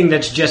anything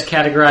that's just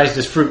categorized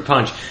as fruit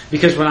punch,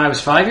 because when I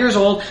was 5 years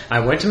old,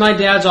 I went to my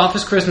dad's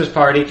office Christmas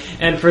party,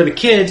 and for the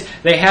kids,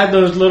 they had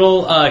those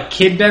little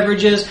kid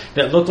beverages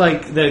that look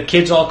like, the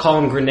kids all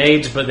call them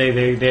grenades, but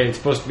they're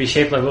supposed to be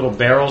shaped like little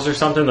barrels or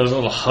something. Those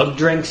little hug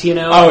drinks, you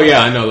know? Oh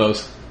yeah, I know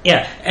those.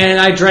 Yeah, and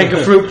I drank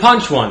a fruit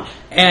punch one,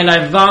 and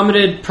I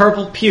vomited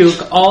purple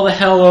puke all the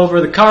hell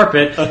over the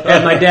carpet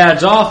at my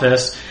dad's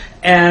office.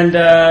 And,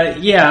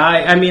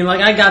 I mean, like,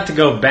 I got to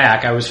go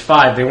back. I was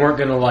 5. They weren't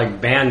going to, like,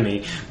 ban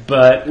me.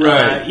 But,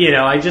 you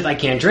know, I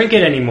can't drink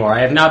it anymore. I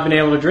have not been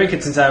able to drink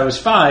it since I was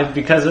 5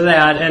 because of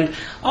that. And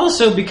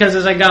also because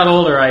as I got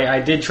older,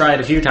 I did try it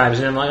a few times.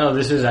 And I'm like, oh,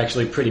 this is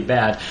actually pretty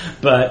bad.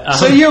 But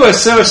so you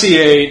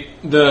associate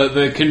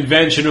the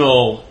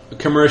conventional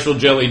commercial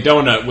jelly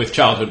donut with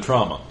childhood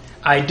trauma?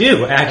 I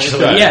do,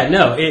 actually.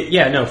 Okay.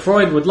 Yeah, no.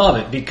 Freud would love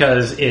it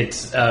because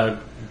it's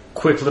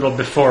quick little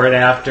before and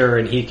after,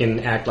 and he can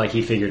act like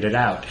he figured it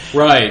out.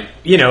 Right.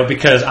 You know,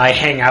 because I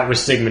hang out with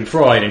Sigmund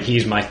Freud and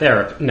he's my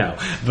therapist. No.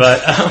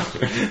 But,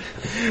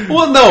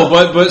 well, no,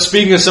 but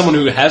speaking of someone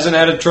who hasn't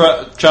had a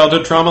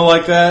childhood trauma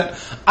like that,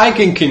 I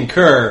can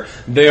concur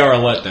they are a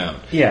letdown.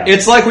 Yeah.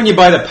 It's like when you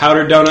buy the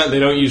powdered donut and they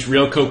don't use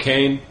real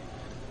cocaine.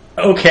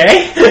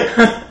 Okay.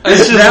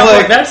 It's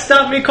just that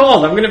stopped me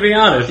cold, I'm going to be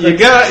honest.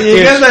 It's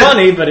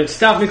funny, but it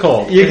stopped me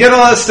cold. You get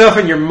all that stuff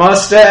in your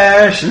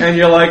mustache, and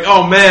you're like,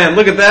 oh man,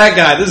 look at that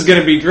guy, this is going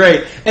to be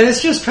great. And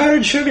it's just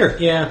powdered sugar.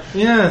 Yeah.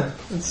 Yeah.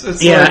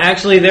 It's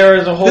actually there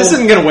is a whole... This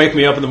isn't going to wake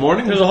me up in the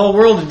morning. There's a whole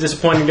world of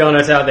disappointing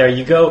donuts out there.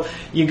 You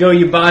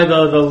buy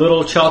the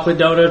little chocolate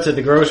donuts at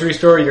the grocery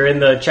store, you're in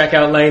the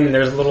checkout lane, and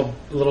there's a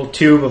little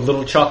tube of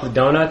little chocolate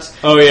donuts.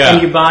 Oh yeah.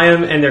 And you buy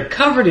them, and they're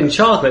covered in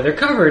chocolate. They're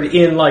covered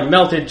in, like,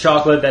 melted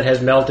chocolate that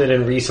has melted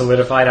and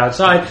re-solidified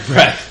outside.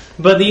 Right.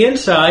 But the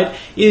inside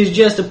is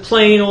just a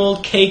plain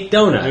old cake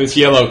donut. It's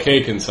yellow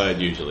cake inside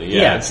usually.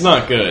 Yeah. It's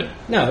not good.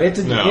 No, it's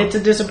a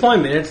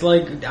disappointment. It's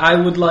like,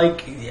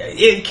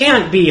 it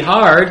can't be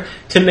hard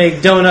to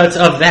make donuts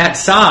of that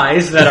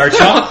size that are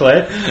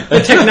chocolate. The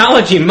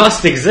technology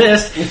must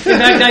exist. In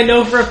fact, I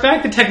know for a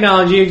fact the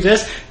technology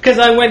exists because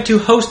I went to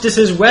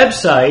Hostess's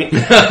website,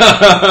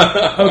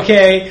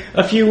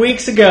 a few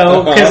weeks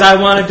ago because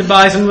I wanted to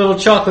buy some little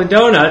chocolate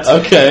donuts.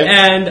 Okay.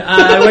 And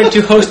I went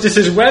to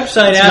Hostess's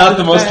website. It's not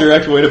the most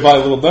direct way to buy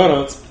little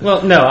donuts.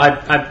 Well, no,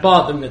 I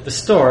bought them at the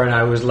store and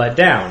I was let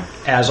down,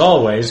 as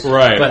always.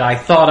 Right. But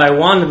I thought I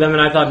wanted them,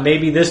 and I thought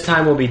maybe this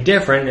time will be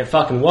different, and it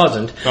fucking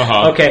wasn't.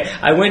 Okay,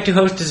 I went to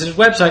Hostess's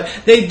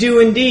website. They do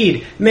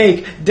indeed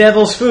make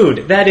devil's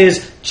food. That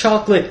is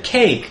chocolate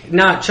cake,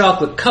 not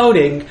chocolate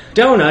coating,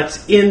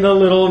 donuts in the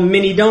little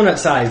mini donut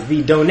size.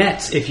 The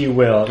donuts, if you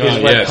will,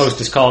 is what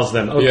Hostess calls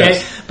them. Okay?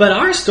 Yes. But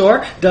our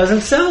store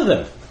doesn't sell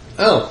them.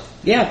 Oh.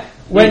 Yeah.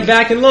 Went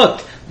back and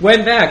looked.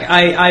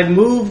 I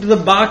moved the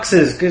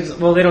boxes, because,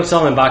 well, they don't sell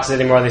them in boxes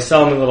anymore, they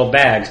sell them in little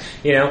bags,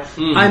 you know.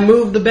 I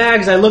moved the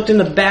bags, I looked in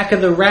the back of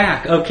the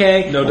rack,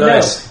 okay? No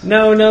dice.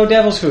 No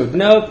devil's food.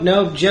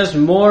 Nope, just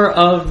more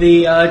of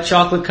the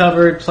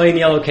chocolate-covered plain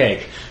yellow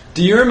cake.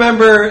 Do you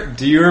remember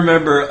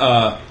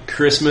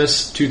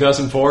Christmas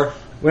 2004?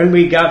 When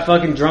we got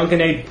fucking drunk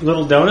and ate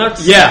little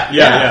donuts?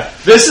 Yeah.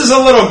 This is a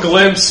little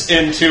glimpse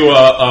into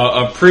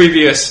a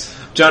previous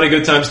Johnny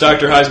Goodtime's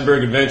Dr.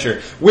 Heisenberg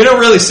adventure. We don't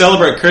really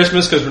celebrate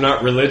Christmas because we're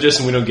not religious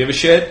and we don't give a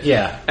shit.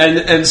 Yeah.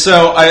 And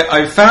so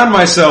I found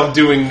myself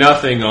doing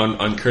nothing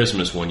on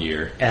Christmas one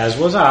year. As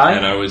was I.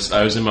 And I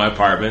was in my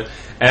apartment.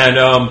 And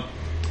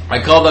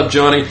I called up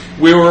Johnny.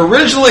 We were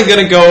originally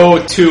going to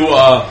go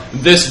to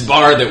this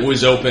bar that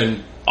was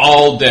open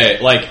all day,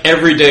 like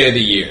every day of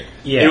the year.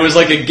 Yeah. It was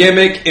like a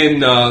gimmick in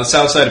the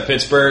south side of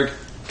Pittsburgh,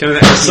 kind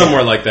of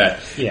somewhere like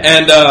that. Yeah.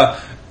 And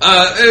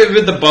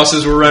the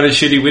buses were running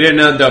shitty. We didn't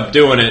end up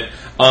doing it.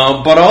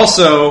 But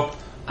also,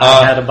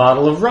 I had a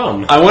bottle of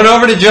rum. I went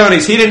over to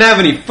Johnny's. He didn't have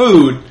any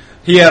food.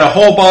 He had a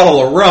whole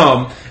bottle of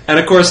rum. And,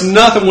 of course,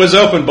 nothing was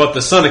open but the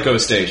Sunoco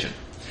station.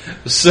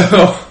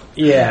 So...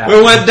 Yeah. We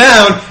went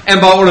down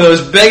and bought one of those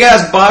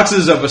big-ass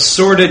boxes of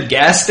assorted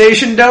gas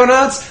station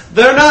donuts.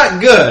 They're not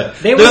good.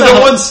 They're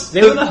the ones...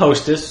 They were the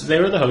hostess. They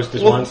were the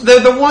hostess ones. They're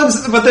the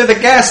ones... But they're the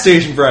gas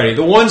station variety.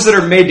 The ones that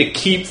are made to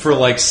keep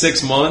for,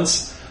 6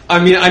 months. I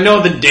mean, I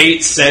know the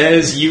date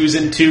says use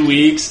in 2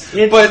 weeks,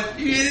 but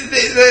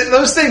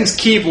those things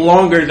keep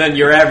longer than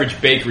your average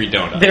bakery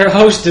donut. They're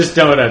Hostess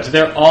donuts.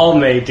 They're all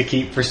made to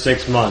keep for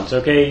 6 months,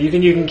 okay? You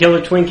can kill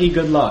a Twinkie,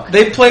 good luck.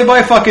 They play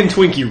by fucking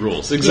Twinkie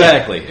rules.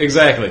 Exactly,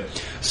 exactly.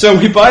 So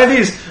we buy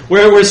these,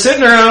 we're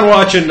sitting around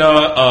watching,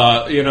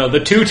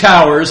 The Two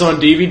Towers on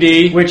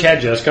DVD. Which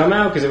had just come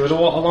out, because it was a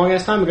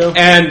long-ass time ago.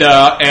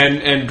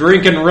 And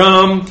drinking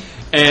rum.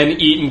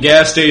 And eating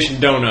gas station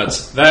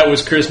donuts. That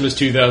was Christmas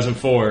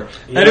 2004. Yep.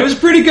 And it was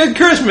pretty good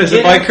Christmas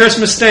by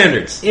Christmas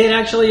standards. It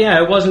actually,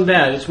 it wasn't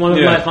bad. It's one of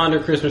my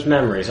fonder Christmas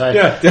memories.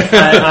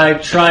 I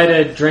try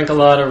to drink a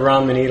lot of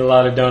rum and eat a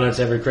lot of donuts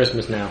every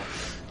Christmas now.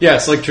 Yeah,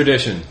 it's like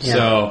tradition. Yeah.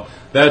 So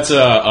that's,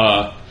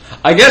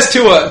 I guess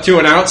to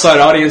an outside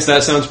audience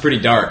that sounds pretty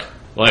dark.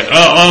 Like,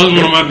 oh,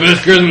 one of my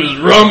best Christmas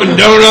rum and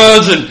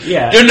donuts, and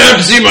didn't have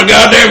to see my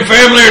goddamn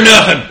family or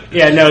nothing.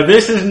 Yeah, no,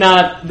 this is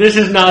not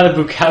a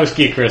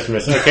Bukowski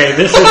Christmas, okay?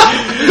 This is,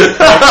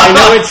 I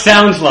know it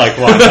sounds like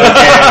one, okay?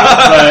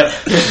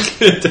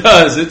 But it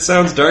does. It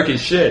sounds dark as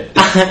shit.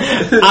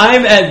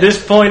 I'm at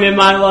this point in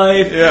my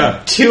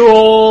life too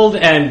old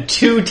and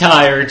too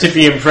tired to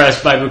be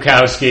impressed by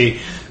Bukowski,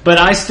 but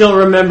I still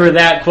remember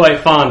that quite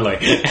fondly.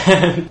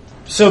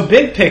 So,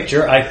 big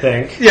picture, I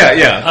think.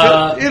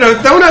 Yeah.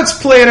 Donuts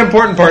play an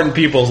important part in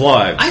people's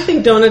lives. I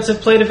think donuts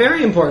have played a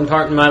very important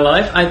part in my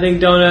life. I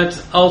think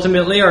donuts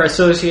ultimately are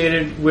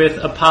associated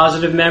with a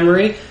positive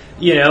memory,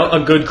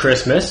 a good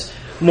Christmas,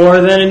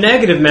 more than a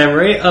negative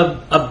memory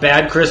of a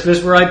bad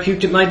Christmas where I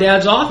puked at my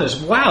dad's office.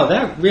 Wow,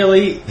 that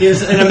really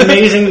is an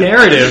amazing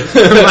narrative for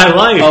my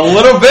life. A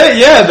little bit,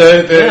 yeah.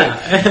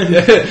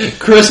 The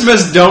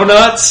Christmas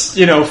donuts,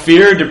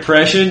 fear,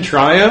 depression,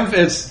 triumph.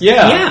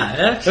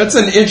 That's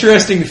an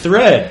interesting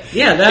thread.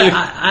 Yeah,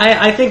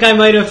 I think I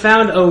might have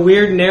found a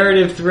weird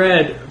narrative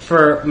thread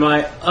for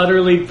my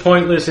utterly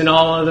pointless in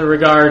all other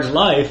regards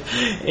life,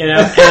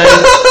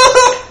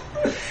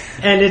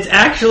 And it's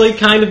actually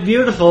kind of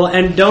beautiful,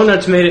 and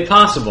donuts made it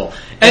possible.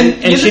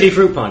 And shitty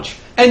fruit punch.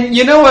 And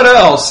you know what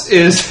else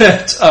is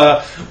that,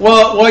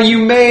 while you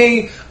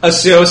may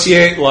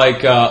associate,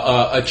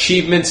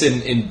 achievements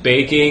in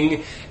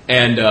baking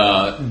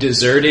and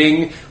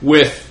desserting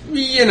with,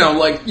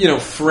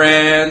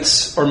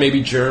 France or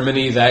maybe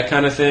Germany, that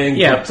kind of thing.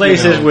 Yeah,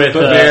 places with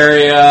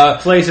Bavaria.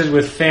 Places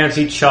with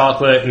fancy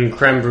chocolate and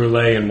creme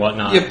brulee and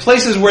whatnot. Yeah,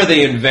 places where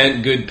they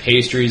invent good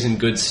pastries and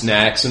good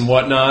snacks and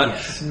whatnot.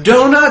 Yes.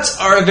 Donuts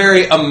are a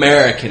very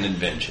American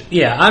invention.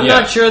 Yeah, I'm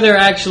not sure they're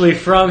actually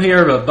from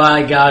here, but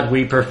by God,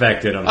 we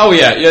perfected them. Oh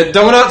yeah,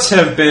 donuts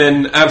have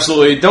been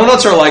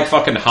donuts are like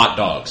fucking hot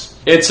dogs.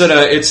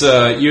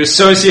 You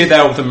associate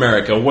that with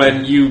America.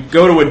 When you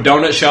go to a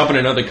donut shop in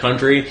another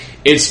country,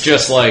 it's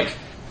just like,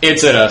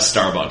 it's at a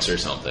Starbucks or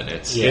something.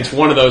 It's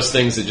one of those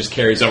things that just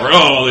carries over.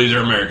 Oh, these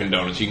are American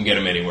donuts. You can get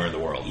them anywhere in the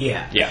world.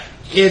 Yeah.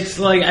 It's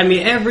like,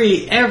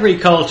 every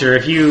culture,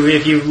 if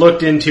you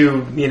looked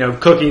into,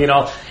 cooking and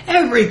all,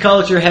 every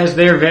culture has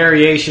their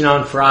variation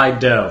on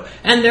fried dough.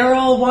 And they're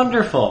all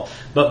wonderful.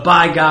 But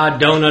by God,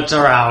 donuts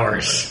are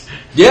ours.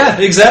 Yeah,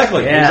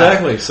 exactly.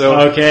 Exactly.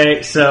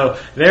 So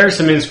there's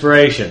some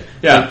inspiration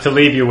to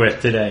leave you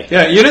with today.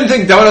 Yeah, you didn't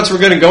think donuts were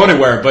going to go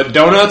anywhere, but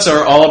donuts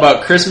are all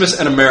about Christmas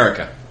and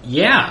America.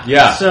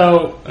 Yeah.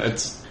 So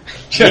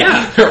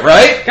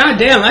right? God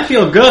damn, I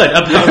feel good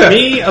about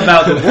me,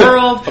 about the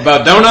world,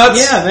 about donuts.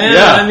 Yeah, man.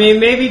 Yeah.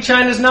 Maybe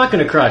China's not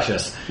going to crush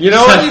us. You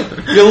know what?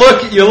 You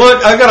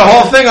look. I've got a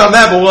whole thing on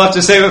that, but we'll have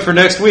to save it for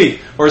next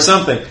week or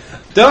something.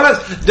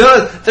 Donuts.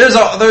 There's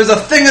a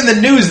thing in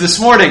the news this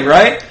morning,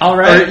 right? All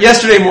right. Or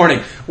yesterday morning,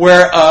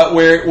 where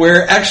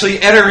we're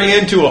actually entering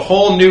into a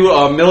whole new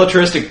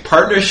militaristic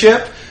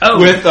partnership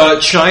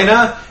with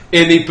China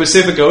in the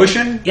Pacific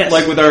Ocean. Yes.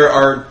 Like with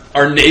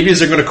our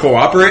navies are going to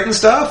cooperate and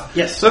stuff.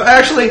 Yes. So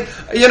actually,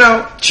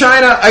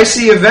 China, I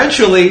see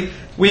eventually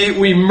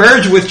we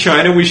merge with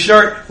China. We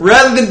start,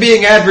 rather than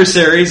being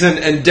adversaries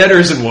and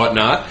debtors and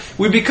whatnot,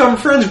 we become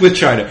friends with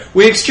China.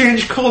 We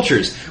exchange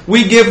cultures.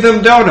 We give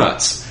them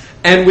donuts.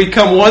 And we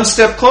come one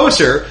step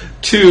closer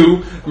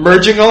to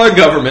merging all our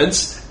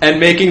governments and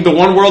making the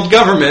one world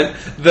government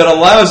that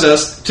allows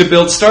us to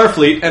build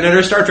Starfleet and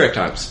enter Star Trek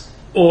times.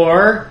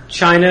 Or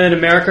China and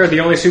America are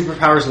the only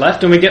superpowers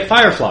left, and we get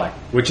Firefly,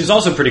 which is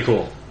also pretty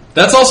cool.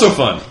 That's also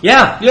fun.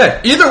 Yeah. Yeah.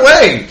 Either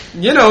way,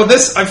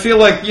 this, I feel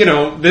like,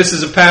 this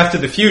is a path to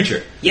the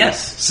future.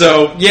 Yes.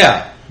 So,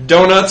 yeah.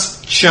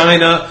 Donuts,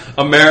 China,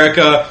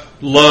 America,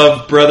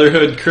 love,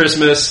 brotherhood,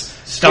 Christmas.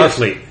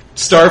 Starfleet.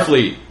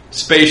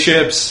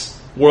 Spaceships.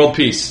 World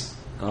peace.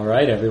 All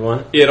right,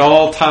 everyone. It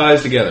all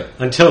ties together.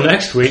 Until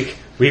next week,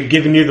 we've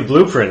given you the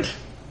blueprint.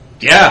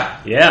 Yeah.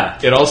 Yeah.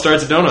 It all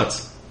starts at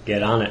donuts.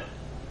 Get on it.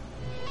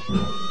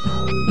 Bye.